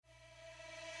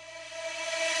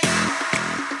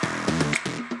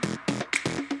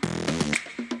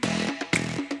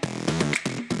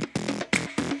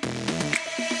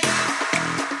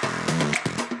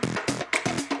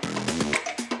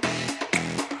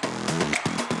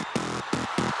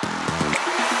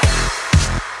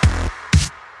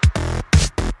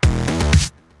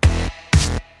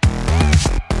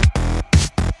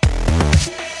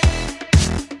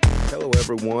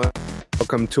everyone.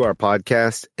 Welcome to our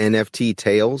podcast, NFT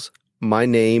Tales. My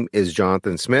name is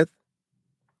Jonathan Smith.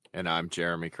 And I'm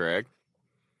Jeremy Craig.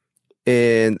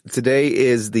 And today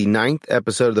is the 9th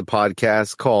episode of the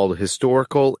podcast called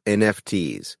Historical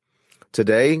NFTs.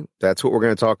 Today, that's what we're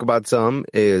going to talk about some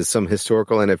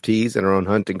historical NFTs and our own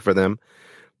hunting for them.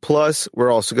 Plus,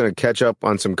 we're also going to catch up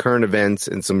on some current events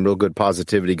and some real good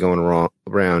positivity going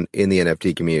around in the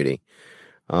NFT community.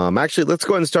 Actually, let's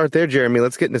go ahead and start there, Jeremy.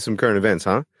 Let's get into some current events,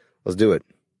 huh? Let's do it.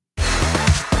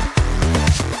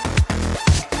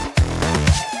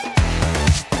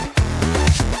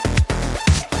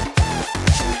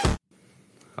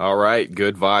 All right.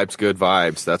 Good vibes, good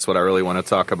vibes. That's what I really want to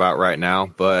talk about right now.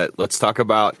 But let's talk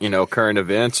about, current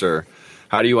events, or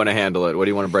how do you want to handle it? What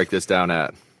do you want to break this down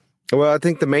at? Well, I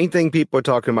think the main thing people are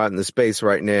talking about in the space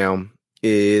right now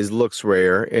is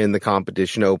LooksRare and the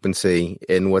competition OpenSea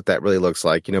and what that really looks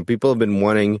like. People have been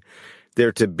wanting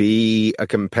there to be a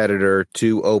competitor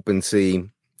to OpenSea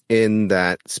in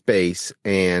that space.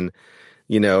 And,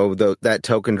 that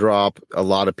token drop, a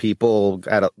lot of people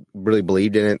really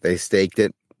believed in it. They staked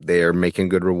it. They're making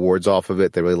good rewards off of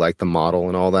it. They really like the model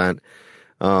and all that.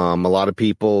 A lot of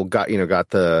people got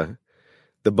the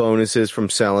bonuses from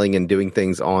selling and doing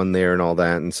things on there and all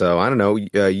that. And so, I don't know,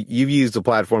 you've used the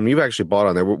platform. You've actually bought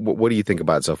on there. What do you think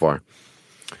about it so far?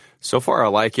 So far, I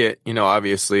like it.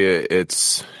 Obviously,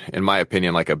 it's, in my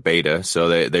opinion, like a beta.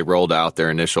 So they rolled out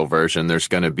their initial version. There's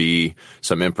going to be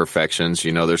some imperfections.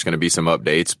 There's going to be some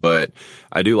updates. But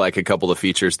I do like a couple of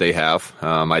features they have.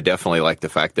 I definitely like the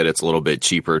fact that it's a little bit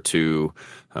cheaper to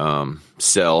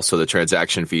sell. So the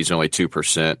transaction fees are only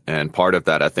 2%. And part of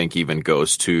that, I think, even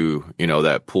goes to,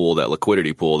 that pool, that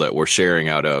liquidity pool that we're sharing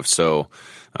out of. So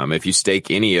if you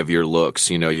stake any of your looks,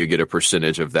 you get a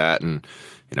percentage of that. And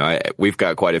we've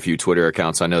got quite a few Twitter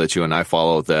accounts I know that you and I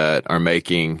follow that are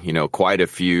making, quite a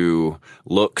few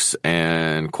looks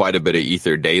and quite a bit of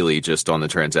ether daily just on the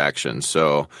transactions.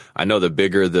 So I know the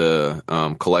bigger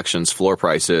the collection's floor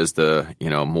price is, the,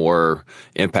 more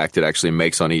impact it actually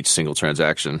makes on each single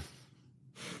transaction.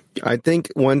 I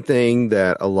think one thing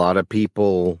that a lot of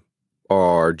people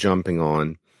are jumping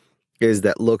on is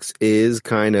that Looks is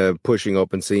kind of pushing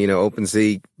OpenSea.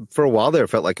 OpenSea, for a while there,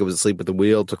 felt like it was asleep at the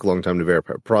wheel. Took a long time to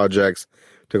verify projects.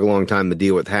 Took a long time to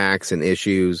deal with hacks and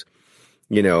issues.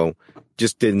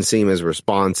 Just didn't seem as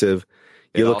responsive.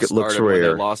 You look at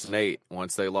LooksRare. They lost Nate.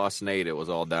 Once they lost Nate, it was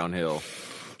all downhill.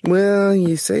 Well,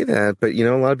 you say that, but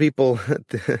a lot of people.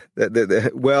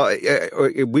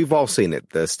 We've all seen it.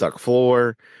 The stuck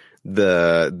floor,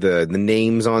 the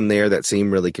names on there that seem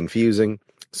really confusing.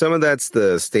 Some of that's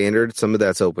the standard. Some of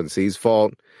that's OpenSea's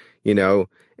fault,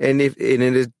 and if in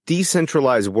a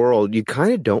decentralized world, you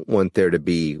kind of don't want there to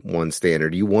be one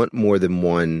standard. You want more than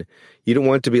one. You don't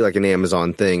want it to be like an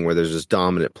Amazon thing where there's this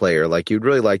dominant player. Like, you'd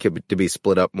really like it to be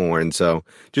split up more. And so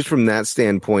just from that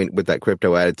standpoint, with that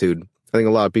crypto attitude, I think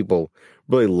a lot of people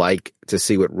really like to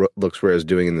see what LooksRare is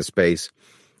doing in the space.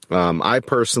 I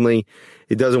personally,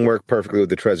 it doesn't work perfectly with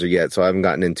the Trezor yet, so I haven't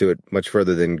gotten into it much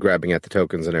further than grabbing at the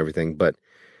tokens and everything. But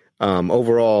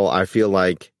overall, I feel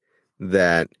like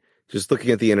that just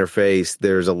looking at the interface,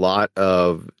 there's a lot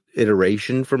of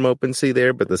iteration from OpenSea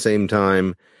there, but at the same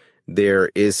time,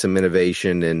 there is some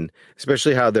innovation, and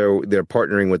especially how they're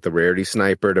partnering with the Rarity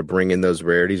Sniper to bring in those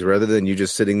rarities rather than you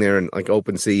just sitting there and like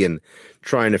OpenSea and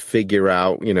trying to figure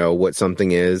out, what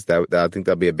something is. That I think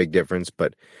that'll be a big difference.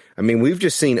 But I mean, we've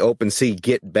just seen OpenSea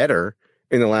get better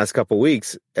in the last couple of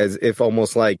weeks, as if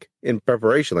almost like in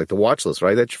preparation, like the watch list,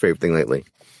 right? That's your favorite thing lately.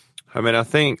 I mean, I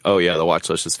think, the watch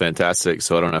list is fantastic,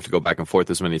 so I don't have to go back and forth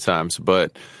as many times.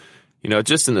 But,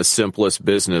 just in the simplest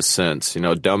business sense,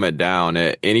 dumb it down.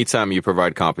 Anytime you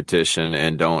provide competition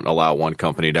and don't allow one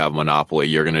company to have a monopoly,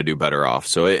 you're going to do better off.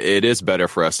 So it is better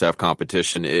for us to have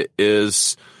competition. It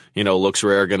is,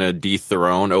 LooksRare going to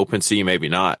dethrone OpenSea? Maybe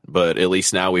not, but at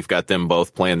least now we've got them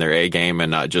both playing their A game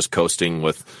and not just coasting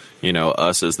with,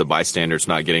 us as the bystanders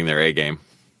not getting their A game.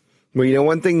 Well,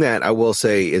 one thing that I will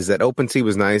say is that OpenSea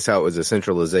was nice how it was a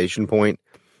centralization point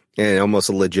and almost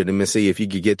a legitimacy. If you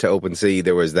could get to OpenSea,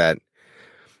 there was that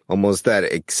almost that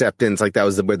acceptance, like that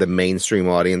was where the mainstream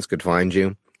audience could find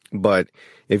you. But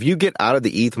if you get out of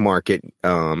the ETH market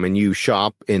and you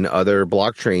shop in other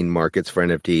blockchain markets for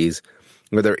NFTs,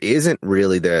 where there isn't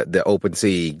really the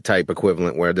OpenSea type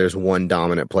equivalent where there's one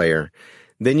dominant player,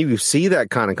 then you see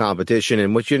that kind of competition.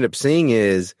 And what you end up seeing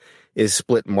is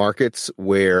split markets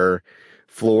where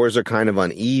floors are kind of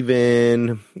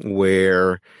uneven,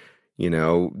 where,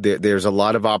 there's a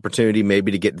lot of opportunity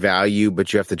maybe to get value,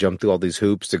 but you have to jump through all these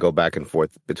hoops to go back and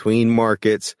forth between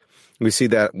markets. We see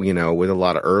that, with a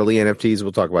lot of early NFTs.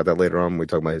 We'll talk about that later on when we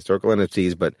talk about historical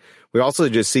NFTs, but we also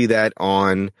just see that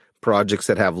on projects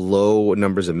that have low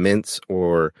numbers of mints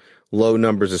or low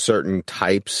numbers of certain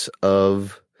types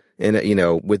of,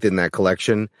 within that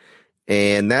collection.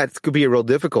 And that could be a real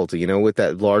difficulty, with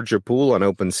that larger pool on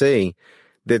OpenSea.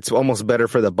 That's almost better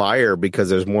for the buyer because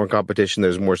there's more competition,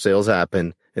 there's more sales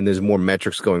happen, and there's more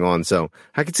metrics going on. So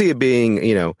I could see it being,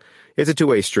 it's a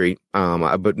two-way street.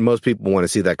 But most people want to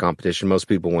see that competition. Most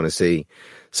people want to see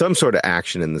some sort of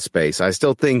action in the space. I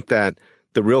still think that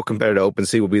the real competitor to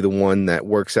OpenSea will be the one that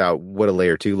works out what a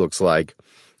layer 2 looks like.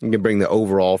 You can bring the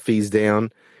overall fees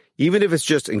down, even if it's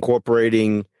just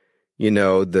incorporating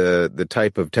the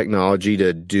type of technology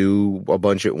to do a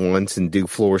bunch at once and do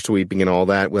floor sweeping and all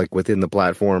that, like within the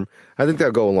platform. I think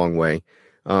that'll go a long way.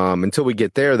 Until we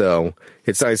get there, though,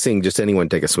 it's nice seeing just anyone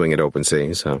take a swing at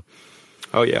OpenSea. So,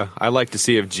 oh yeah, I'd like to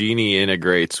see if Genie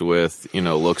integrates with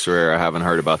LooksRare. I haven't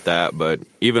heard about that, but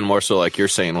even more so, like you're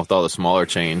saying, with all the smaller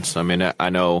chains. I mean, I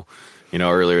know,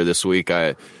 earlier this week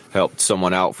I helped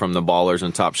someone out from the Ballers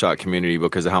and Top Shot community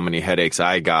because of how many headaches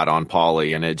I got on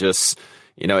Poly, and it just.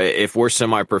 If we're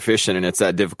semi-proficient and it's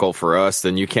that difficult for us,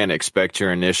 then you can't expect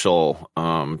your initial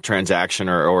transaction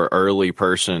or early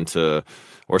person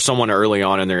or someone early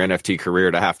on in their NFT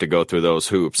career to have to go through those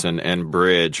hoops and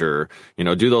bridge or,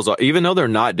 do those. Even though they're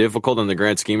not difficult in the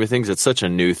grand scheme of things, it's such a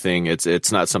new thing.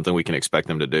 It's not something we can expect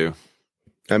them to do.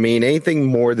 I mean, anything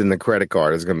more than the credit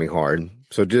card is going to be hard.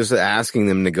 So just asking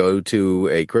them to go to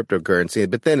a cryptocurrency,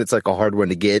 but then it's like a hard one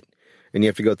to get. And you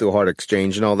have to go through a hard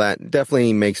exchange and all that.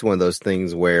 Definitely makes one of those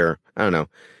things where, I don't know,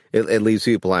 it leaves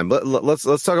people behind. But let's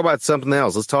talk about something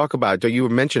else. Let's talk about, you were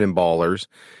mentioning Ballers.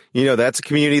 That's a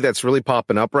community that's really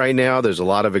popping up right now. There's a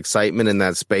lot of excitement in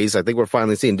that space. I think we're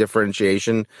finally seeing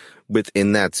differentiation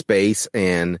within that space.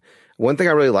 And one thing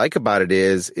I really like about it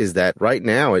is that right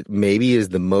now it maybe is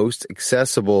the most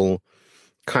accessible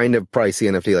kind of pricey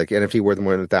NFT, like NFT worth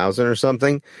more than 1,000 or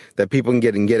something, that people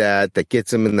can get at, that gets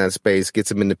them in that space, gets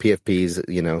them into PFPs,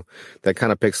 that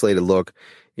kind of pixelated look.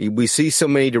 We see so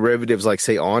many derivatives, like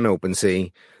say on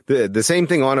OpenSea, the same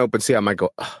thing on OpenSea, I might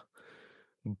go, ugh.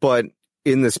 But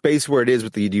in the space where it is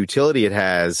with the utility it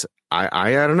has,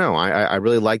 I don't know. I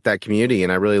really like that community,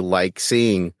 and I really like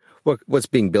seeing what's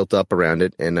being built up around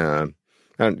it. And I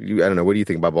don't know. What do you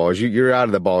think about Ballers? You're out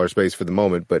of the Baller space for the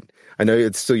moment, but I know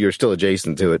you're still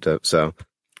adjacent to it. So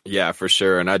yeah, for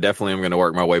sure. And I definitely am going to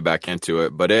work my way back into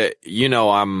it. But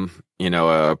I'm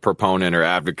a proponent or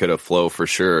advocate of flow for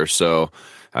sure. So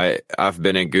I've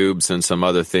been in Goobs and some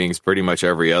other things, pretty much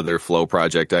every other flow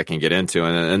project I can get into.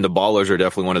 And the Ballers are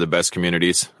definitely one of the best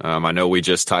communities. I know we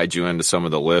just tied you into some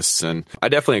of the lists, and I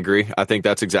definitely agree. I think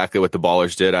that's exactly what the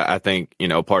Ballers did. I think,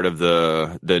 part of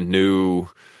the new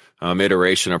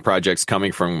iteration of projects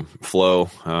coming from flow,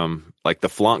 like the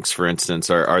Flunks, for instance,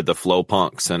 are the flow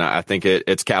punks. And I think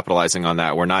it's capitalizing on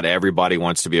that, where not everybody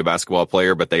wants to be a basketball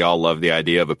player, but they all love the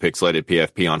idea of a pixelated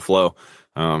PFP on flow,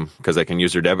 because they can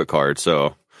use their debit card.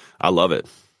 So I love it.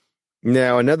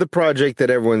 Now, another project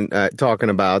that everyone talking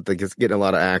about that's getting a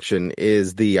lot of action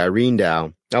is the Irene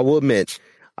DAO. I will admit,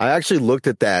 I actually looked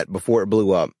at that before it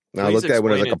blew up. I looked at it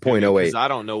when it was like a 0.08. I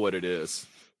don't know what it is.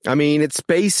 I mean, it's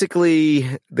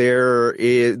basically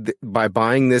by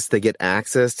buying this, they get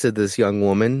access to this young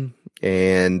woman,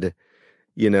 and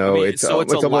it's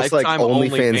almost like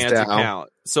OnlyFans account.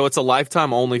 So it's a lifetime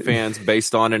OnlyFans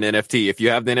based on an NFT. If you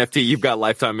have the NFT, you've got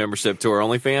lifetime membership to her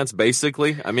OnlyFans,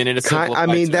 basically. I mean,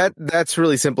 that's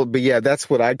really simple, but yeah, that's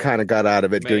what I kind of got out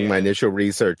of it doing my initial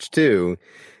research too.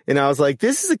 And I was like,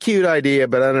 this is a cute idea,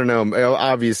 but I don't know.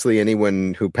 Obviously,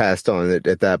 anyone who passed on it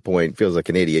at that point feels like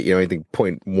an idiot. Anything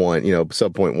 0.1,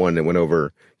 sub 0.1 that went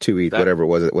over 2 ETH, whatever it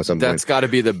was at some point. That's got to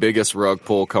be the biggest rug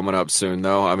pull coming up soon,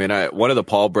 though. I mean, one of the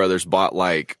Paul brothers bought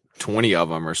like 20 of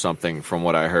them or something, from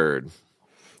what I heard.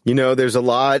 There's a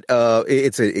lot.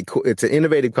 It's an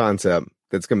innovative concept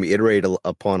that's going to be iterated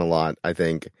upon a lot, I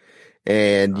think.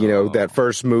 And, that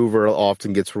first mover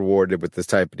often gets rewarded with this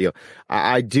type of deal.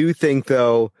 I do think,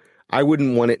 though, I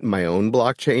wouldn't want it in my own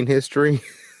blockchain history.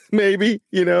 Maybe,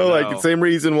 like the same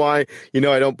reason why,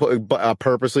 I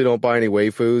purposely don't buy any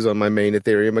waifus on my main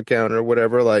Ethereum account or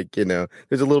whatever. Like, there's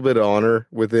a little bit of honor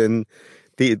within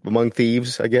among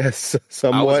thieves, I guess,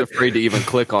 somewhat. I was afraid to even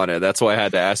click on it. That's why I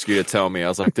had to ask you to tell me. I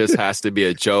was like, this has to be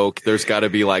a joke. There's got to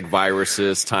be like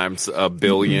viruses times a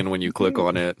billion when you click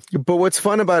on it. But what's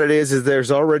fun about it is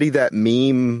there's already that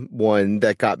meme one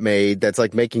that got made that's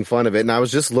like making fun of it. And I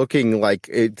was just looking, like,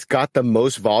 it's got the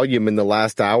most volume in the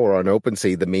last hour on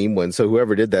OpenSea, the meme one. So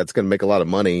whoever did that's going to make a lot of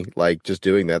money, like, just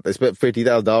doing that. They spent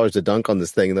 $50,000 to dunk on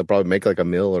this thing, and they'll probably make like $1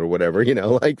 million or whatever,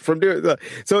 like from doing that.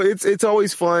 So it's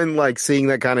always fun, like, seeing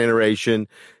that kind of iteration,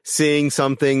 seeing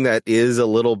something that is a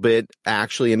little bit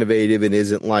actually innovative and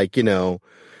isn't like,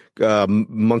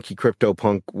 monkey crypto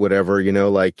punk, whatever,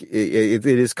 like it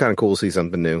is kind of cool to see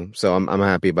something new. So I'm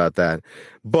happy about that,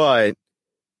 but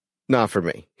not for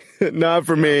me. Not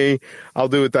for me. I'll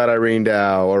do it that Irene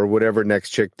Dow or whatever next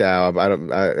chick Dow.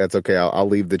 That's okay. I'll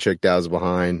leave the chick Dows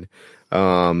behind.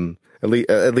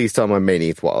 At least on my main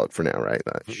ETH wallet for now, right?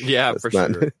 Yeah, for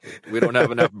sure. We don't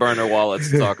have enough burner wallets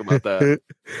to talk about that.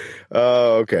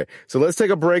 Okay. So let's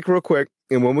take a break real quick.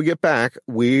 And when we get back,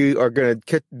 we are going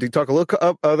to talk a little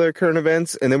up other current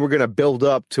events, and then we're going to build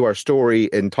up to our story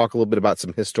and talk a little bit about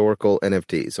some historical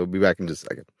NFTs. So we'll be back in just a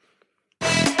second.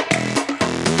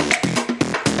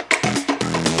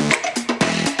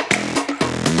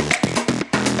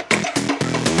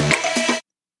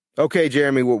 Okay,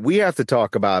 Jeremy, what we have to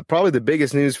talk about, probably the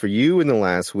biggest news for you in the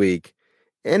last week,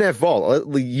 NF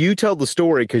Vault. You tell the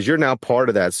story because you're now part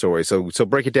of that story. So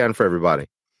break it down for everybody.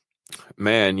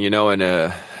 Man, in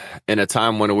a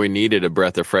time when we needed a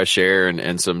breath of fresh air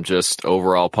and some just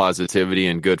overall positivity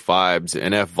and good vibes,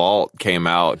 NF Vault came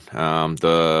out.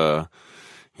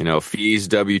 Fees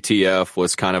WTF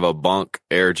was kind of a bunk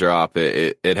airdrop.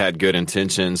 It had good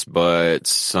intentions, but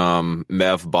some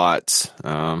MEV bots,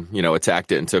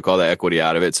 attacked it and took all the equity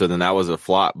out of it. So then that was a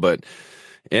flop. But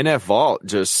NF Vault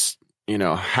just,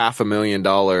 $500 million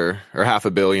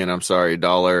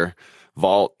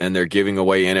vault, and they're giving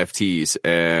away NFTs,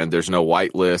 and there's no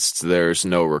whitelists, there's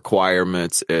no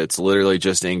requirements. It's literally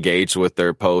just engage with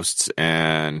their posts,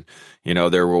 and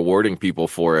they're rewarding people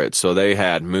for it. So they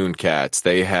had Mooncats,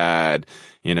 they had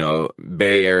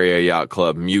Bay Area Yacht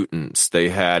Club mutants, they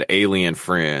had alien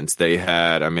friends, they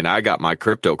had, I got my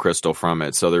crypto crystal from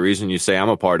it. So the reason you say I'm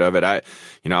a part of it,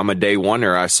 I'm a day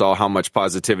oneer. I saw how much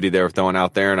positivity they were throwing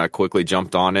out there, and I quickly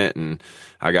jumped on it, and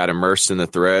I got immersed in the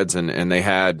threads, and they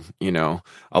had,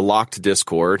 a locked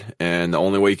Discord, and the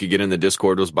only way you could get in the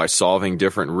Discord was by solving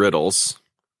different riddles.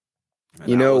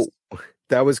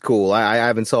 That was cool. I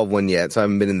haven't solved one yet, so I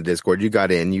haven't been in the Discord. You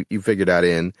got in, you figured that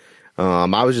in.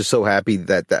 I was just so happy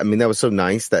that was so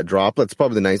nice, that drop. That's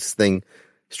probably the nicest thing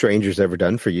Stranger's ever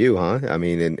done for you, huh?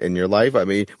 In your life.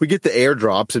 We get the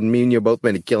airdrops, and me and you both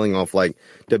made a killing off like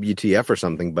WTF or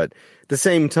something, but at the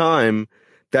same time,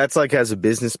 that's like has a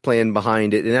business plan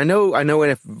behind it. And I know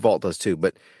NF Vault does too,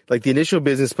 but like the initial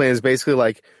business plan is basically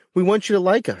like, we want you to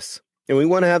like us, and we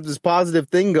want to have this positive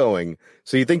thing going.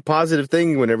 So you think positive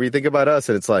thing whenever you think about us,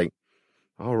 and it's like,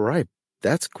 all right,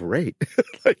 that's great.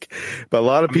 But a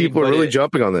lot of people are really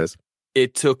jumping on this.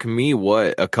 It took me,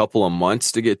 a couple of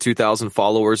months to get 2,000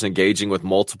 followers engaging with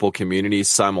multiple communities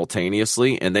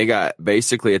simultaneously, and they got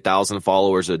basically 1,000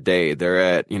 followers a day. They're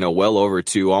at, well over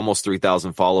almost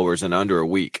 3,000 followers in under a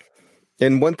week.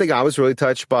 And one thing I was really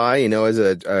touched by, as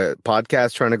a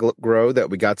podcast trying to grow, that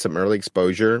we got some early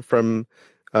exposure from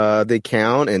the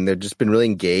account, and they've just been really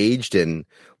engaged and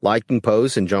liking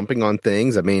posts and jumping on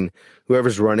things.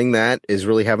 Whoever's running that is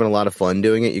really having a lot of fun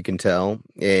doing it, you can tell,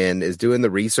 and is doing the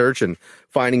research and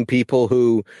finding people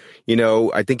who,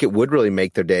 I think it would really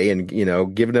make their day, and,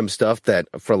 giving them stuff that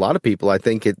for a lot of people, I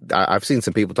think I've seen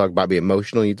some people talk about being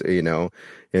emotional,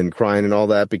 and crying and all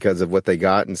that because of what they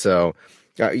got. And so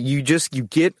you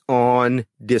get on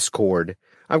Discord.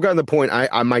 I've gotten to the point,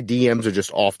 my DMs are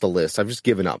just off the list. I've just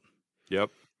given up. Yep.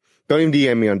 Don't even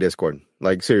DM me on Discord.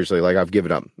 Like, seriously, like, I've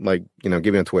given up. Like, give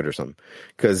me on Twitter or something.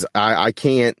 Because I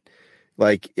can't,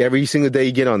 like, every single day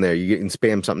you get on there, you get in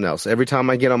spam something else. Every time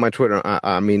I get on my Twitter,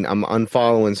 I'm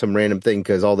unfollowing some random thing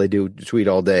because all they do tweet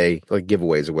all day, like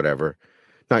giveaways or whatever.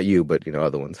 Not you, but,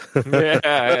 other ones.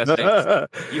 Yeah,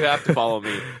 thanks. You have to follow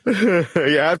me.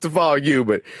 Yeah, I have to follow you.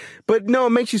 But no, it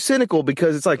makes you cynical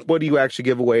because it's like, what do you actually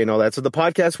give away and all that? So the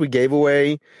podcast we gave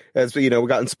away, as we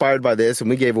got inspired by this and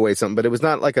we gave away something, but it was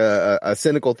not like a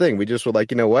cynical thing. We just were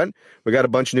like, what? We got a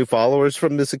bunch of new followers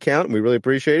from this account and we really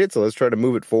appreciate it. So let's try to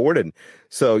move it forward. And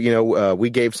so, we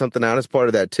gave something out as part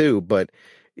of that too. But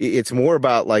it's more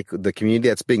about like the community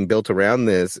that's being built around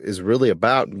this is really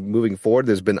about moving forward.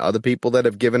 There's been other people that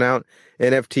have given out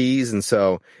NFTs. And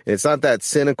so it's not that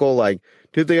cynical, like,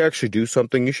 did they actually do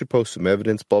something? You should post some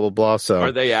evidence, blah, blah, blah. So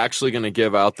are they actually going to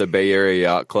give out the Bay Area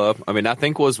Yacht Club? I mean, I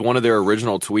think was one of their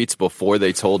original tweets before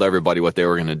they told everybody what they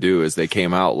were going to do is they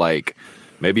came out like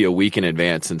maybe a week in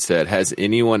advance and said, has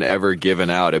anyone ever given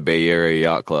out a Bay Area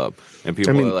Yacht Club? And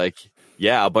people are like,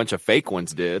 yeah, a bunch of fake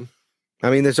ones did. I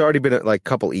mean, there's already been like a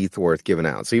couple ETH worth given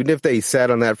out. So even if they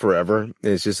sat on that forever,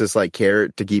 it's just this like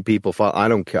carrot to keep people. I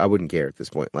wouldn't care at this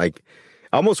point. Like,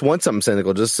 I almost want something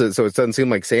cynical just so it doesn't seem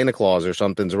like Santa Claus or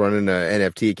something's running an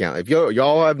NFT account. If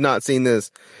y'all have not seen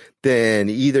this, then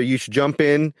either you should jump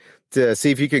in to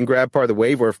see if you can grab part of the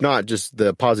wave, or if not, just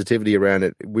the positivity around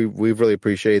it. We've really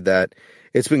appreciated that.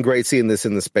 It's been great seeing this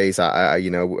in the space.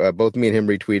 Both me and him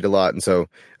retweet a lot. And so,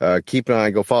 keep an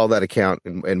eye, go follow that account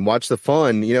and watch the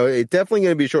fun. It's definitely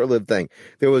going to be a short-lived thing.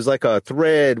 There was like a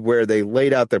thread where they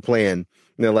laid out their plan.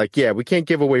 And they're like, yeah, we can't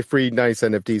give away free nice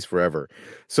NFTs forever.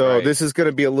 So This is going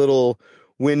to be a little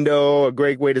window, a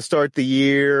great way to start the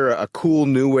year, a cool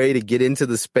new way to get into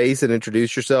the space and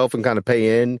introduce yourself and kind of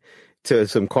pay in to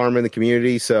some karma in the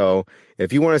community. So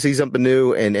if you want to see something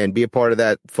new and be a part of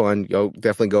that fun,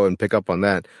 definitely go and pick up on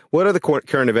that. What other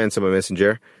current events am I missing,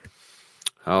 Jer?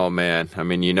 Oh, man. I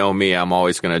mean, you know me, I'm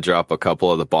always going to drop a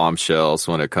couple of the bombshells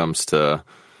when it comes to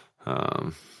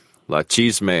La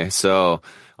Chisme. So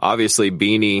obviously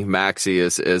Beanie Maxi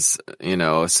is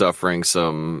suffering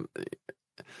some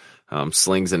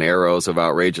slings and arrows of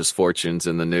outrageous fortunes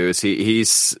in the news.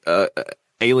 He's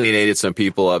alienated some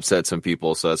people, upset some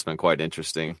people, so that's been quite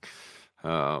interesting.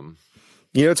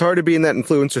 It's hard to be in that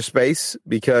influencer space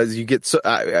because you get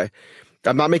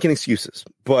I'm not making excuses,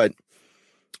 but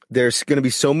there's going to be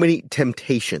so many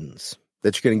temptations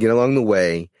that you're going to get along the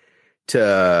way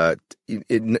to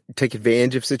take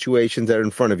advantage of situations that are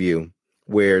in front of you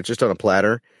where it's just on a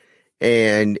platter,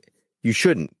 and you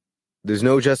shouldn't. There's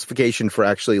no justification for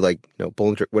actually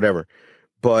pulling trick, whatever.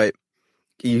 But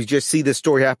you just see this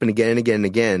story happen again and again and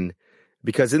again,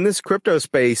 because in this crypto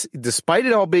space, despite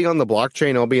it all being on the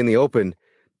blockchain, all being in the open,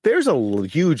 there's a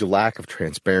huge lack of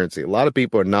transparency. A lot of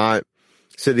people are not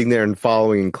sitting there and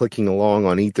following and clicking along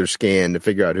on Etherscan to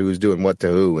figure out who's doing what to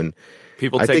who. And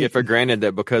people take it for granted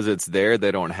that because it's there,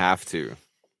 they don't have to.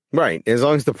 Right. As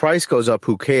long as the price goes up,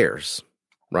 who cares?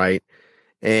 Right.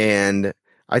 And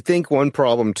I think one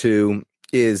problem too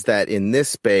is that in this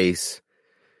space,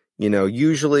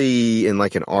 usually in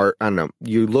like an art, I don't know,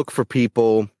 you look for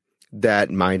people that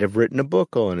might have written a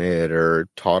book on it or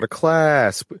taught a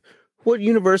class. What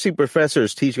university professor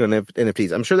is teaching on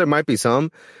NFTs? I'm sure there might be some,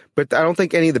 but I don't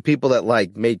think any of the people that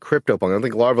made CryptoPunk, I don't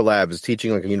think Larva Lab is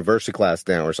teaching like a university class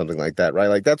now or something like that, right?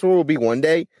 Like that's where we'll be one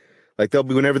day. Like they'll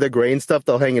be, whenever they're grading stuff,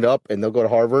 they'll hang it up and they'll go to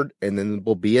Harvard and then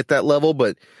we'll be at that level.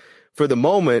 But for the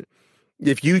moment,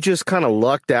 if you just kind of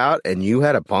lucked out and you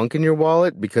had a punk in your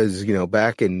wallet because,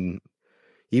 back in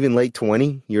even late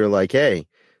 20, you're like, hey,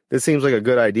 this seems like a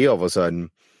good idea all of a sudden,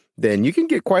 then you can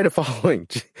get quite a following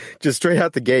just straight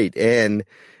out the gate. And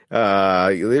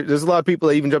there's a lot of people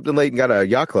that even jumped in late and got a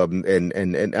yacht club.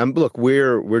 And look,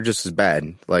 we're just as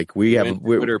bad. Like we have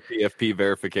Twitter PFP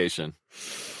verification.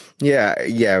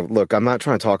 Yeah. Look, I'm not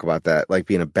trying to talk about that like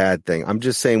being a bad thing. I'm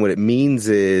just saying what it means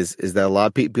is that a lot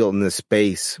of people in this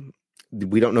space,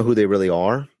 we don't know who they really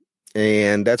are.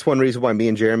 And that's one reason why me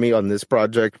and Jeremy on this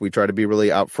project, we try to be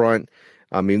really out front.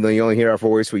 Even though you only hear our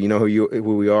voice, you know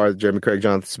who we are, Jeremy Craig,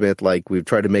 Jonathan Smith. Like we've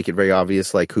tried to make it very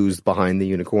obvious, like who's behind the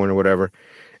unicorn or whatever.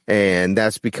 And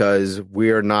that's because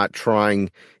we're not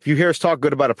trying. If you hear us talk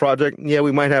good about a project, yeah,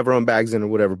 we might have our own bags in or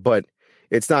whatever, but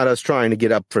it's not us trying to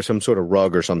get up for some sort of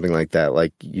rug or something like that.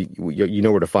 Like you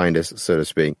know where to find us, so to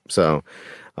speak. So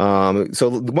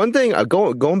the one thing,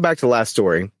 going back to the last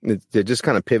story, to just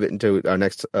kind of pivot into our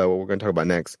next, what we're going to talk about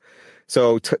next.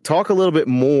 So talk a little bit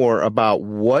more about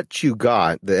what you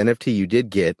got, the NFT you did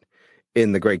get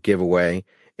in the great giveaway,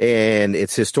 and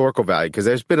its historical value, because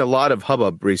there's been a lot of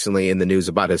hubbub recently in the news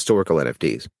about historical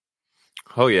NFTs.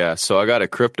 Oh yeah, so I got a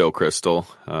crypto crystal.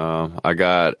 I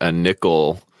got a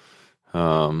nickel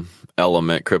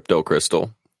element crypto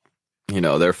crystal.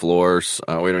 Their floors.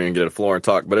 We don't even get a floor and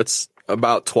talk, but it's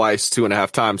about twice,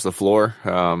 2.5 times the floor.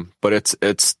 But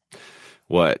it's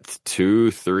what,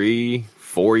 2, 3,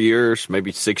 4 years,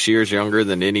 maybe 6 years younger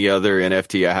than any other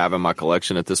NFT I have in my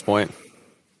collection at this point.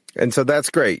 And so that's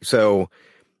great. So,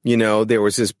 there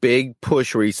was this big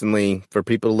push recently for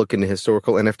people to look into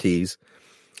historical NFTs.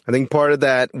 I think part of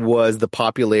that was the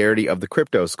popularity of the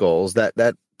crypto skulls.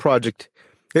 That project,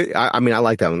 I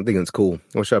like that one. I think it's cool.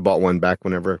 I wish I bought one back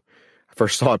whenever I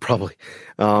first saw it, probably.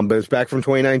 But it's back from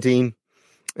 2019,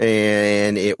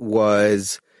 and it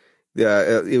was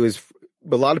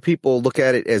a lot of people look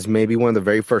at it as maybe one of the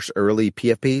very first early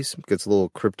PFPs. Gets a little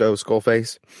crypto skull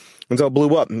face. And so it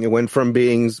blew up. It went from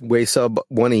being way sub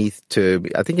 1 ETH to,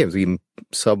 I think it was even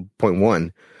sub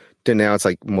 0.1 to now it's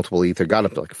like multiple ETH. It got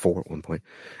up to like 4 at one point.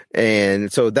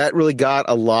 And so that really got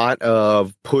a lot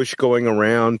of push going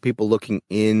around, people looking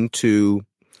into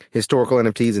historical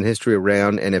NFTs and history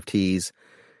around NFTs.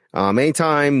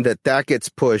 Anytime that gets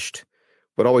pushed,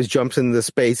 what always jumps into the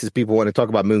space is people want to talk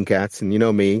about mooncats. And you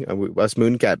know me, us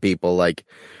mooncat people, like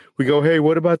we go, hey,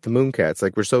 what about the mooncats?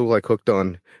 Like we're so like hooked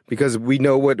on, because we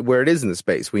know where it is in the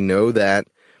space. We know that,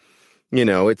 you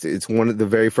know, it's one of the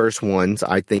very first ones.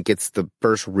 I think it's the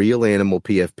first real animal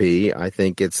PFP. I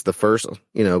think it's the first,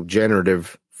 you know,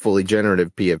 fully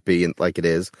generative PFP, and like it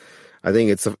is. I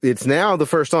think it's now the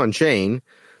first on chain.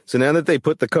 So now that they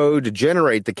put the code to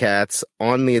generate the cats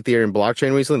on the Ethereum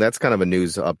blockchain recently, that's kind of a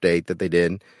news update that they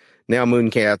did. Now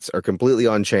moon cats are completely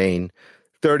on chain.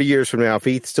 30 years from now, if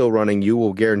ETH's still running, you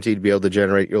will guarantee to be able to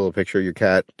generate your little picture of your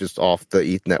cat just off the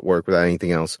ETH network without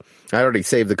anything else. I already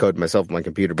saved the code myself on my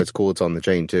computer, but it's cool. It's on the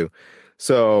chain too.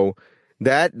 So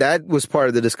that was part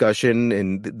of the discussion.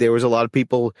 And there was a lot of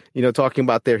people, you know, talking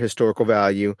about their historical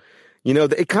value. You know,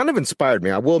 it kind of inspired me.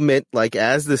 I will admit, like,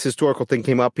 as this historical thing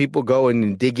came up, people going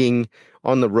and digging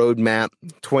on the roadmap,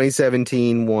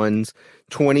 2017 ones,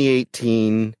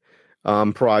 2018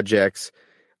 projects.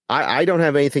 I don't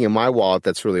have anything in my wallet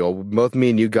that's really old. Both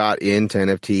me and you got into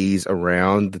NFTs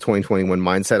around the 2021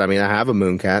 mindset. I mean, I have a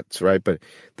Mooncats, right? But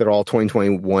they're all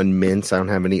 2021 mints. I don't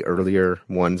have any earlier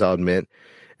ones, I'll admit.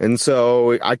 And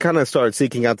so I kind of started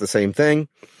seeking out the same thing,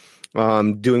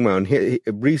 doing my own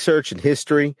research and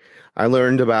history. I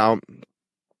learned about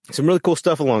some really cool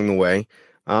stuff along the way.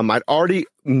 I'd already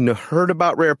heard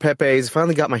about rare Pepes.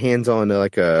 Finally got my hands on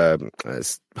like a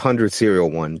 100 serial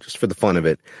one just for the fun of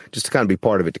it, just to kind of be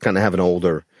part of it, to kind of have an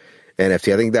older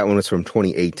NFT. I think that one was from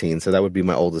 2018, so that would be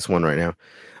my oldest one right now.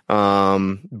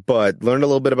 But learned a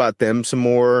little bit about them some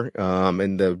more,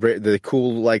 and the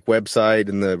cool like website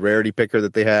and the rarity picker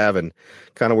that they have, and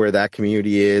kind of where that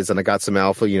community is. And I got some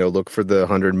alpha, you know, look for the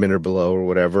 100 min or below or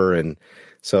whatever. And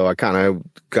so I kind of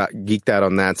got geeked out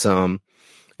on that some.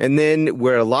 And then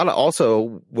where a lot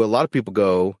of people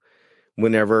go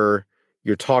whenever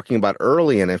you're talking about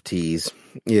early NFTs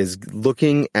is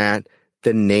looking at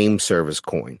the name service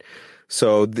coin.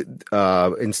 So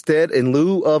instead, in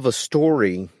lieu of a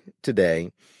story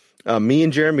today, me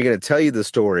and Jeremy are going to tell you the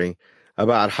story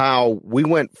about how we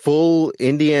went full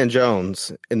Indiana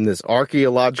Jones in this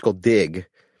archaeological dig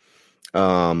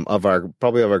of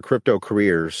our crypto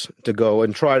careers to go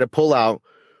and try to pull out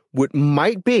what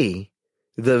might be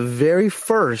the very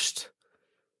first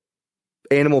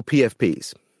animal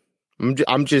PFPs.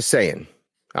 I'm just saying.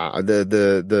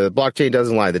 The blockchain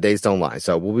doesn't lie. The days don't lie.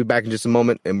 So we'll be back in just a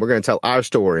moment, and we're going to tell our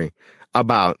story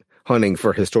about hunting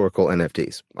for historical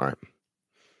NFTs. All right.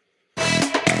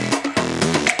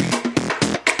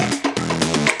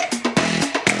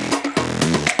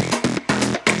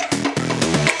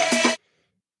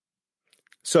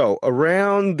 So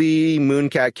around the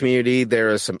Mooncat community, there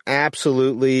are some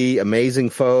absolutely amazing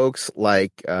folks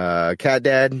like Cat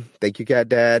Dad. Thank you, Cat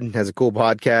Dad. Has a cool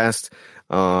podcast.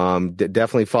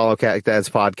 Definitely follow Cat Dad's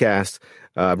podcast.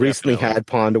 Recently had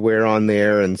Pondaware on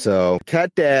there. And so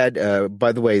Cat Dad,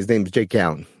 by the way, his name's Jake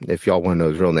Allen, if y'all want to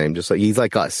know his real name. Just like he's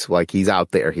like us, like he's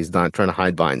out there. He's not trying to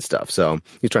hide behind stuff. So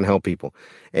he's trying to help people.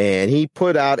 And he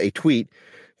put out a tweet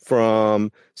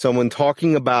from someone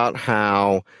talking about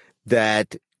how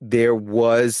that there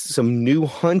was some new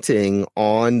hunting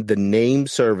on the name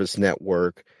service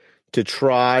network to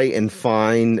try and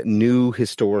find new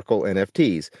historical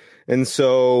NFTs. And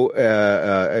so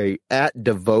at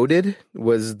Devoted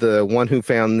was the one who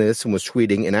found this and was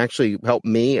tweeting and actually helped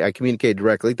me. I communicated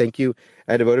directly. Thank you,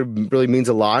 at Devoted. It really means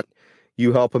a lot,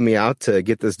 you helping me out to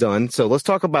get this done. So let's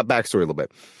talk about backstory a little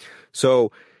bit.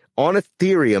 So on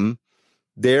Ethereum,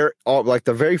 there, like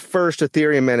the very first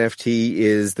Ethereum NFT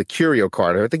is the Curio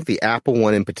card. I think the Apple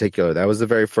one in particular, that was the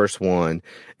very first one.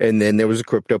 And then there was the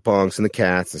CryptoPunks and the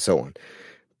cats and so on.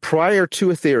 Prior to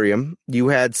Ethereum, you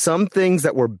had some things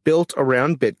that were built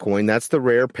around Bitcoin. That's the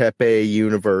rare Pepe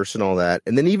universe and all that.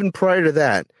 And then even prior to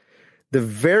that, the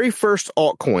very first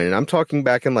altcoin, and I'm talking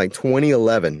back in like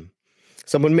 2011,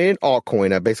 someone made an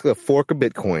altcoin, basically a fork of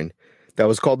Bitcoin, that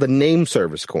was called the name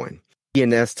service coin.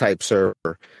 DNS type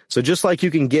server. So just like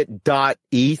you can get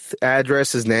 .eth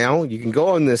addresses now, you can go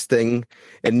on this thing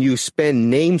and you spend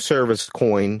name service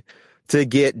coin to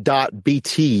get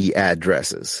 .bt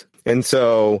addresses. And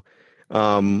so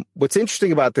what's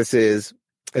interesting about this is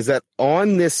that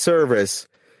on this service,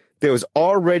 there was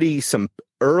already some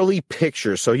early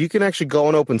pictures. So you can actually go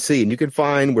on OpenSea and you can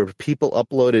find where people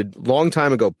uploaded long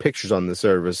time ago pictures on the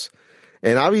service.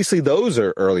 And obviously those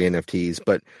are early NFTs,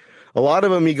 but a lot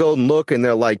of them you go and look and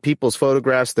they're like people's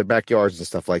photographs, their backyards and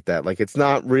stuff like that. Like it's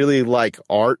not really like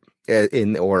art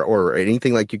or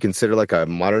anything like you consider like a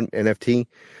modern NFT.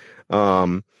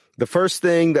 The first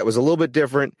thing that was a little bit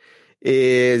different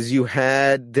is you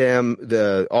had them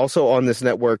also on this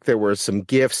network, there were some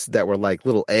GIFs that were like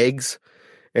little eggs.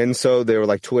 And so they were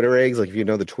like Twitter eggs, like if you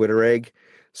know the Twitter egg.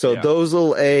 So those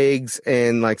little eggs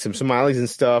and like some smileys and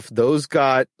stuff, those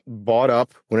got bought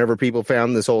up whenever people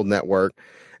found this old network.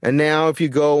 And now if you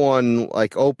go on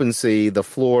like OpenSea, the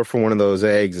floor for one of those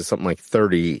eggs is something like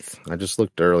 30 ETH. I just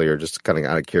looked earlier, just kind of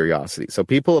out of curiosity. So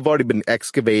people have already been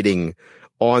excavating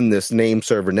on this name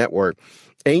server network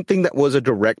anything that was a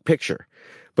direct picture.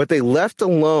 But they left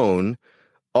alone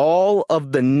all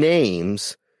of the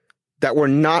names that were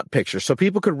not pictures. So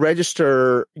people could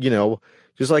register,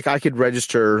 just like I could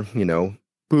register,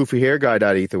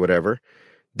 poofyhairguy.eth or whatever.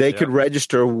 They could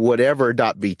register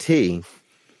whatever.bt.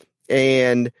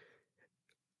 And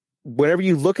whenever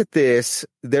you look at this,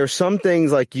 there's some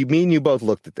things like you both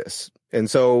looked at this. And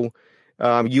so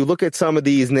you look at some of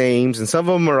these names, and some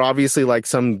of them are obviously like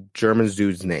some German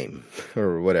dude's name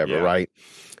or whatever, right?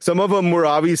 Some of them were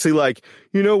obviously like,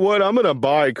 you know what, I'm going to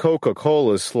buy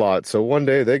Coca-Cola's slot, so one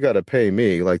day they got to pay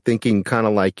me. Like thinking kind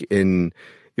of like in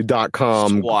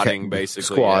 .com. Squatting,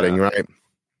 basically. Squatting, right?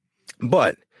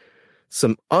 But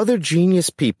some other genius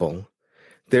people,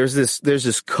 there's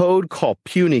this code called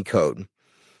Puny code.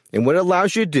 And what it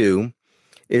allows you to do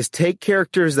is take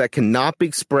characters that cannot be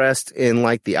expressed in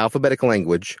like the alphabetic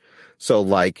language. So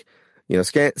like,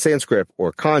 Sanskrit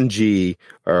or kanji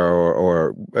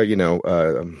or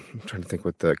I'm trying to think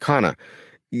what the kana.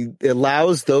 It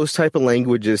allows those type of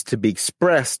languages to be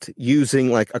expressed using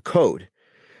like a code.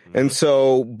 And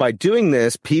so by doing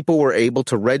this, people were able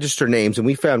to register names, and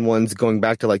we found ones going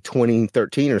back to like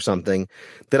 2013 or something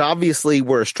that obviously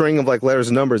were a string of like letters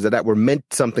and numbers that were meant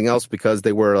something else because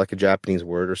they were like a Japanese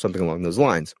word or something along those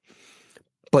lines.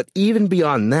 But even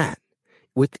beyond that,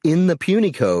 within the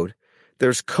Puny code,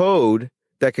 there's code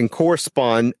that can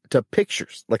correspond to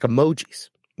pictures, like emojis,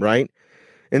 right?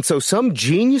 And so some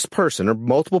genius person or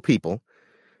multiple people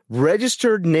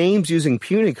registered names using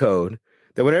Puny code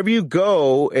that whenever you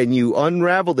go and you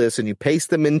unravel this and you paste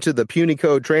them into the Puny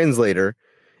code translator,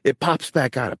 it pops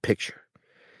back out a picture.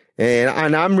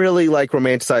 And I'm really like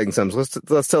romanticizing some. So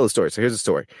let's tell the story. So here's the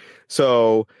story.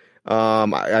 So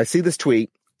I see this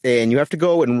tweet, and you have to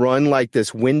go and run like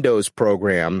this Windows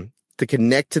program to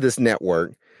connect to this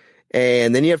network.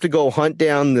 And then you have to go hunt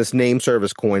down this name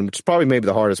service coin, which is probably maybe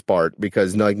the hardest part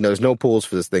because there's no pools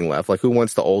for this thing left. Like who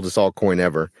wants the oldest altcoin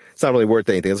ever? It's not really worth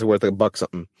anything. It's worth $1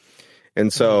 something.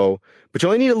 And so, but you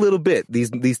only need a little bit.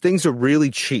 These things are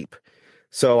really cheap.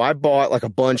 So I bought like a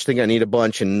bunch, think I need a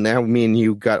bunch, and now me and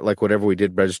you got like whatever we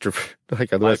did register for like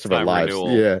the rest of our lives.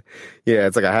 Renewal. Yeah,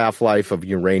 it's like a half-life of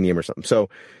uranium or something. So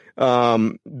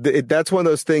that's one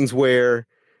of those things where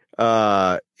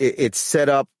it's set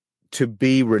up to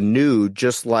be renewed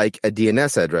just like a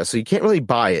DNS address. So you can't really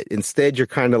buy it. Instead, you're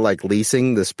kind of like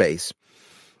leasing the space.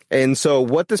 And so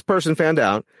what this person found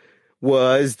out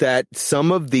was that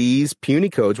some of these Puny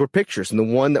codes were pictures. And the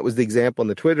one that was the example in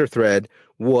the Twitter thread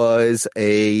was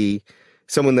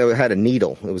someone that had a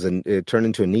needle. It turned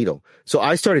into a needle. So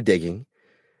I started digging,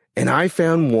 and I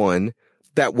found one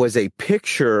that was a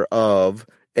picture of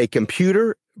a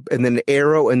computer and then an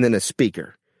arrow and then a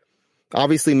speaker.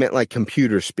 Obviously meant like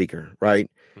computer speaker, right?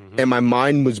 Mm-hmm. And my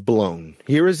mind was blown.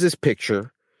 Here is this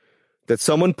picture that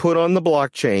someone put on the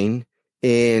blockchain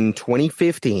in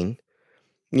 2015.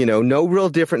 No real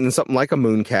different than something like a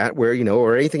mooncat where,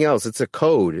 or anything else. It's a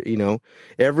code,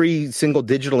 Every single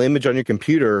digital image on your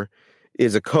computer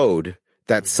is a code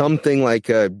that something like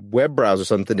a web browser or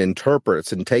something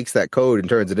interprets and takes that code and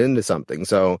turns it into something.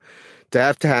 So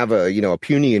to have a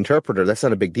Puny interpreter, that's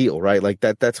not a big deal, right? Like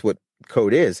that's what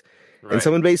code is. Right. And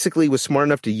someone basically was smart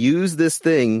enough to use this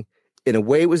thing in a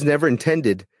way it was never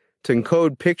intended to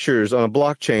encode pictures on a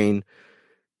blockchain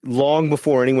long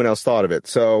before anyone else thought of it.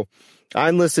 So I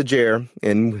enlisted Jer,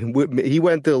 and he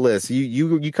went through the list.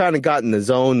 You kind of got in the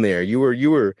zone there. You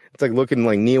were. It's like looking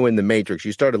like Neo in the Matrix.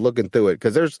 You started looking through it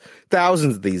because there's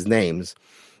thousands of these names,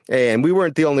 and we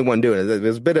weren't the only one doing it. There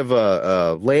was a bit of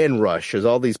a land rush as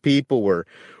all these people were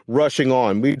rushing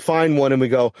on. We'd find one and we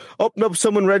go, oh no,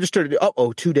 someone registered.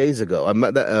 Oh, 2 days ago.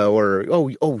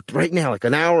 Right now, like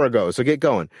an hour ago. So get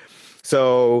going.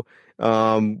 So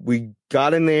we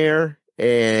got in there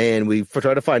and we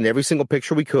tried to find every single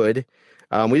picture we could.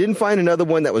 We didn't find another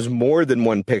one that was more than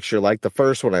one picture like the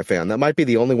first one I found. That might be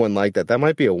the only one like that. That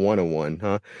might be a 101,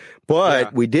 huh?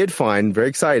 But we did find, very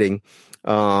exciting,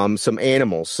 some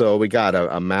animals. So we got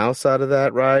a mouse out of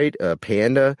that, right? A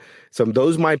panda.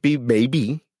 Those might be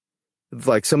maybe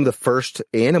like some of the first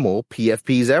animal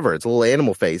PFPs ever. It's a little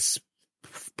animal face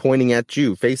pointing at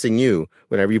you, facing you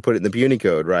whenever you put it in the Puny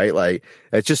code, right? Like,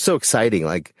 it's just so exciting.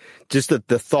 Like, just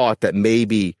the thought that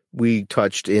maybe we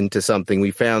touched into something,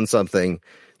 we found something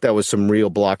that was some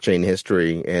real blockchain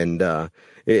history. And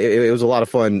it was a lot of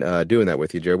fun doing that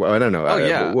with you, Jared. I don't know. Oh,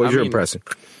 yeah. What was your impression?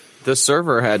 The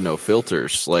server had no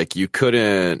filters. Like, you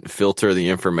couldn't filter the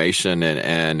information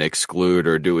and exclude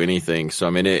or do anything. So, I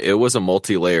mean, it was a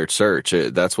multi-layered search.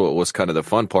 That's what was kind of the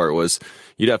fun part, was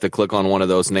you'd have to click on one of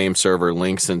those name server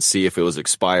links and see if it was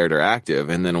expired or active.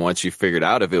 And then once you figured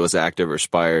out if it was active or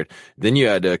expired, then you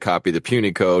had to copy the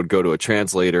Puny code, go to a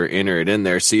translator, enter it in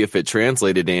there, see if it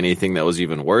translated to anything that was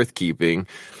even worth keeping,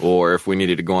 or if we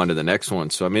needed to go on to the next one.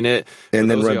 So, I mean, and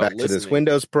then run back to this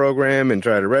Windows program and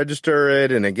try to register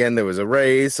it. And again, there was a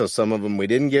race. So some of them we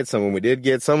didn't get, some of them we did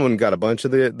get. Someone got a bunch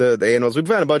of the animals. We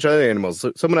found a bunch of other animals.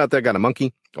 Someone out there got a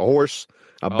monkey, a horse,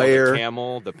 a bear, the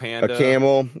camel, the panda,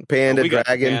 panda, we dragon.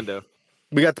 Got the panda.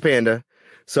 We got the panda.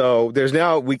 So there's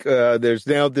now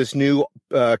this new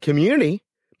community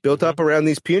built up around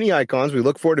these Puny icons. We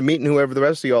look forward to meeting whoever the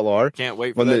rest of y'all are. Can't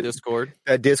wait for that Discord.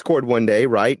 That Discord one day,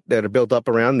 right? That are built up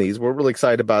around these. We're really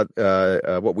excited about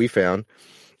what we found,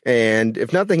 and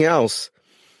if nothing else,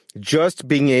 just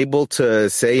being able to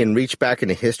say and reach back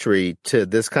into history to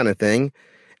this kind of thing.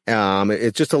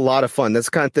 It's just a lot of fun. That's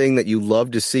the kind of thing that you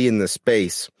love to see in the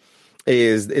space.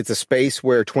 It's a space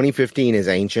where 2015 is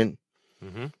ancient,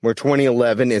 where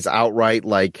 2011 is outright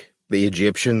like the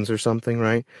Egyptians or something,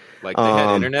 right? Like they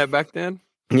had internet back then?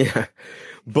 Yeah.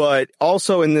 But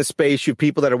also in this space, you have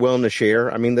people that are willing to share.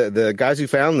 I mean, the guys who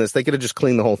found this, they could have just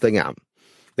cleaned the whole thing out.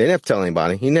 They didn't have to tell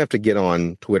anybody. He didn't have to get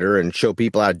on Twitter and show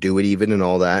people how to do it even and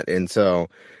all that. And so,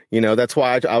 that's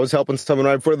why I was helping someone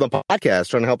right before the podcast,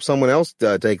 trying to help someone else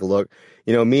take a look.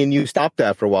 Me and you stopped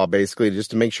that for a while, basically,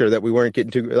 just to make sure that we weren't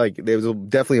getting too, like, there was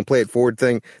definitely a play it forward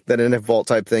thing, that NF Vault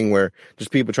type thing where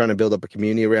just people trying to build up a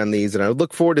community around these. And I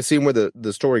look forward to seeing where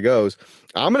the story goes.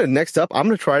 Next up, I'm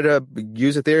going to try to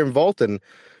use Ethereum Vault and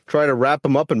try to wrap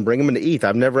them up and bring them into ETH.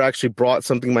 I've never actually brought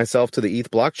something myself to the ETH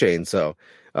blockchain. So,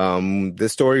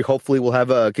 this story hopefully will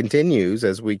have continues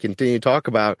as we continue to talk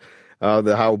about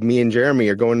how me and Jeremy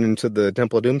are going into the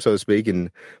Temple of Doom, so to speak,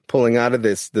 and pulling out of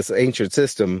this ancient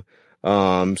system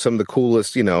some of the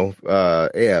coolest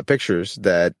pictures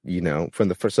that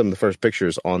from some of the first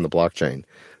pictures on the blockchain.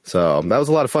 So that was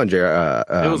a lot of fun, Jerry.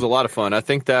 It was a lot of fun. I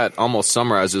think that almost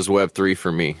summarizes Web3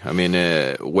 for me. I mean,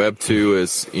 Web2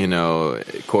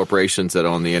 is corporations that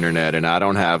own the internet, and I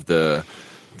don't have the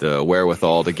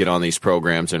wherewithal to get on these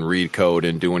programs and read code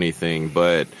and do anything.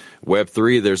 But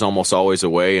Web3, there's almost always a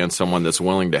way and someone that's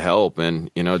willing to help.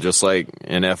 And, just like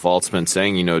NF Vault's been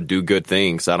saying, do good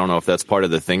things. I don't know if that's part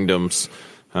of the Thingdoms,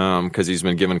 because he's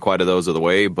been giving quite a those of the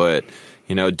way, but,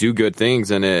 do good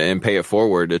things and pay it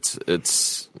forward.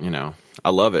 It's I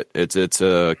love it. It's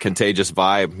a contagious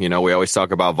vibe. We always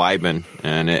talk about vibing,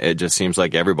 and it just seems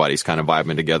like everybody's kind of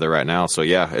vibing together right now. So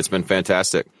yeah, it's been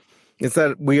fantastic. It's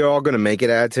that we are all going to make it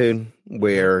attitude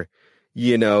where,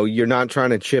 you're not trying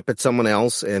to chip at someone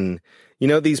else. And,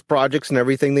 these projects and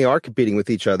everything, they are competing with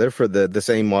each other for the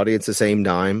same audience, the same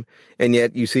dime. And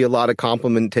yet you see a lot of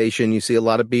complementation. You see a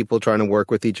lot of people trying to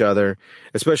work with each other,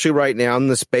 especially right now in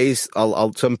the space.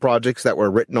 Some projects that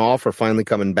were written off are finally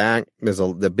coming back. There's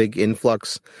the big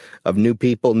influx of new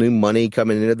people, new money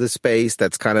coming into the space.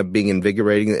 That's kind of being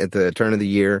invigorating at the turn of the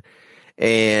year.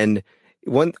 And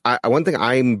one thing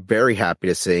I'm very happy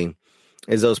to see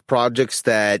is those projects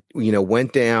that,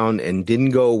 went down and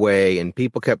didn't go away and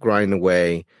people kept grinding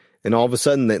away. And all of a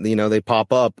sudden, they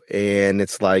pop up and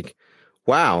it's like,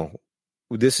 wow,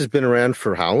 this has been around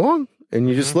for how long? And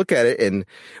you just look at it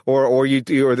or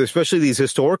especially these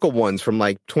historical ones from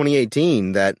like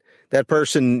 2018 that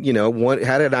person,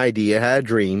 had an idea, had a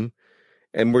dream,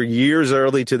 and we're years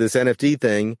early to this NFT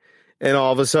thing. And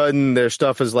all of a sudden their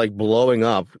stuff is like blowing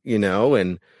up,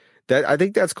 and that, I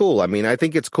think that's cool. I mean, I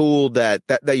think it's cool that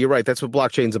you're right. That's what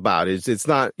blockchain's about. It's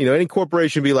not, any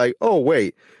corporation be like, oh,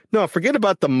 wait, no, forget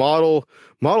about the Model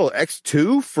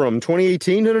X2 from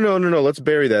 2018. No. Let's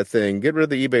bury that thing. Get rid of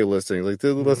the eBay listing. Like,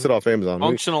 list it off Amazon.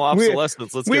 Functional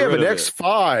obsolescence. Let's get rid of it. We have an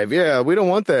X5. Yeah, we don't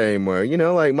want that anymore.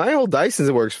 Like my old Dyson's,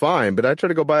 it works fine, but I try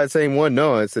to go buy the same one.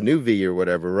 No, it's the new V or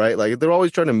whatever, right? Like they're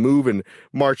always trying to move and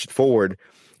march it forward.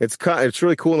 It's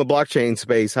really cool in the blockchain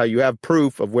space how you have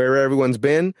proof of where everyone's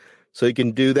been, so you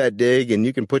can do that dig and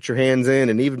you can put your hands in.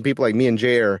 And even people like me and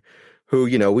Jer, who,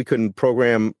 we couldn't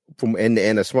program from end to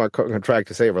end a smart contract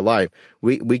to save our life.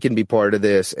 We can be part of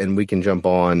this, and we can jump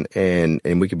on and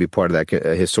we can be part of that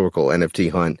historical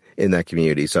NFT hunt in that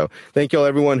community. So thank you all,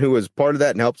 everyone who was part of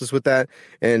that and helped us with that,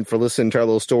 and for listening to our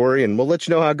little story. And we'll let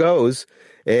you know how it goes,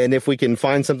 and if we can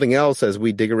find something else as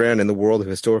we dig around in the world of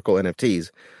historical NFTs.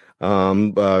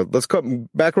 Let's come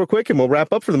back real quick and we'll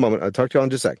wrap up for the moment. I'll talk to you all in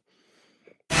just a sec.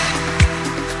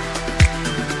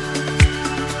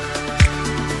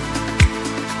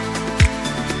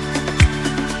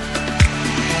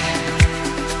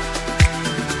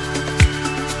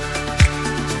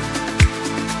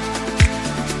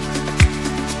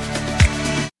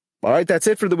 All right, that's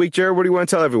it for the week, Jared. What do you want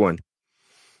to tell everyone?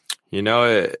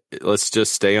 Let's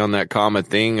just stay on that common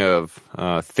theme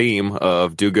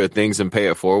of do good things and pay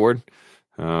it forward.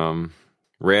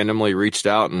 Randomly reached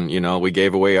out and, we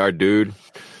gave away our dude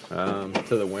to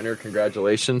the winner.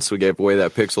 Congratulations. We gave away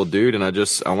that pixel dude. And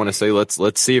I want to say,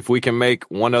 let's see if we can make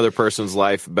one other person's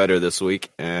life better this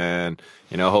week. And,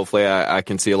 hopefully I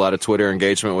can see a lot of Twitter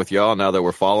engagement with y'all now that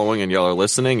we're following and y'all are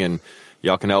listening, and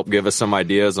y'all can help give us some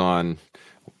ideas on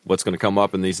what's going to come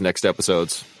up in these next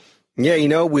episodes.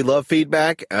 Yeah, we love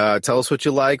feedback. Tell us what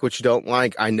you like, what you don't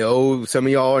like. I know some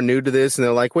of y'all are new to this, and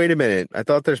they're like, wait a minute, I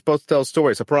thought they're supposed to tell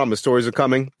stories. I promise, stories are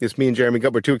coming. It's me and Jeremy.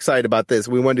 We're too excited about this.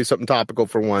 We want to do something topical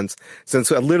for once.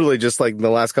 Since literally just like the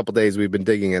last couple of days, we've been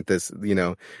digging at this,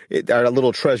 our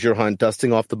little treasure hunt,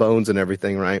 dusting off the bones and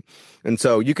everything, right? And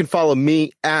so you can follow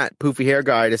me at Poofy Hair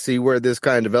Guy to see where this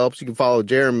kind of develops. You can follow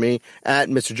Jeremy at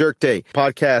Mr. Jerk Day.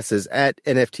 Podcast is at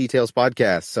NFT Tales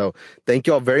Podcast. So thank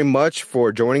you all very much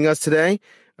for joining us today.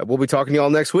 We'll be talking to you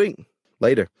all next week.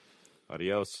 Later.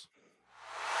 Adios.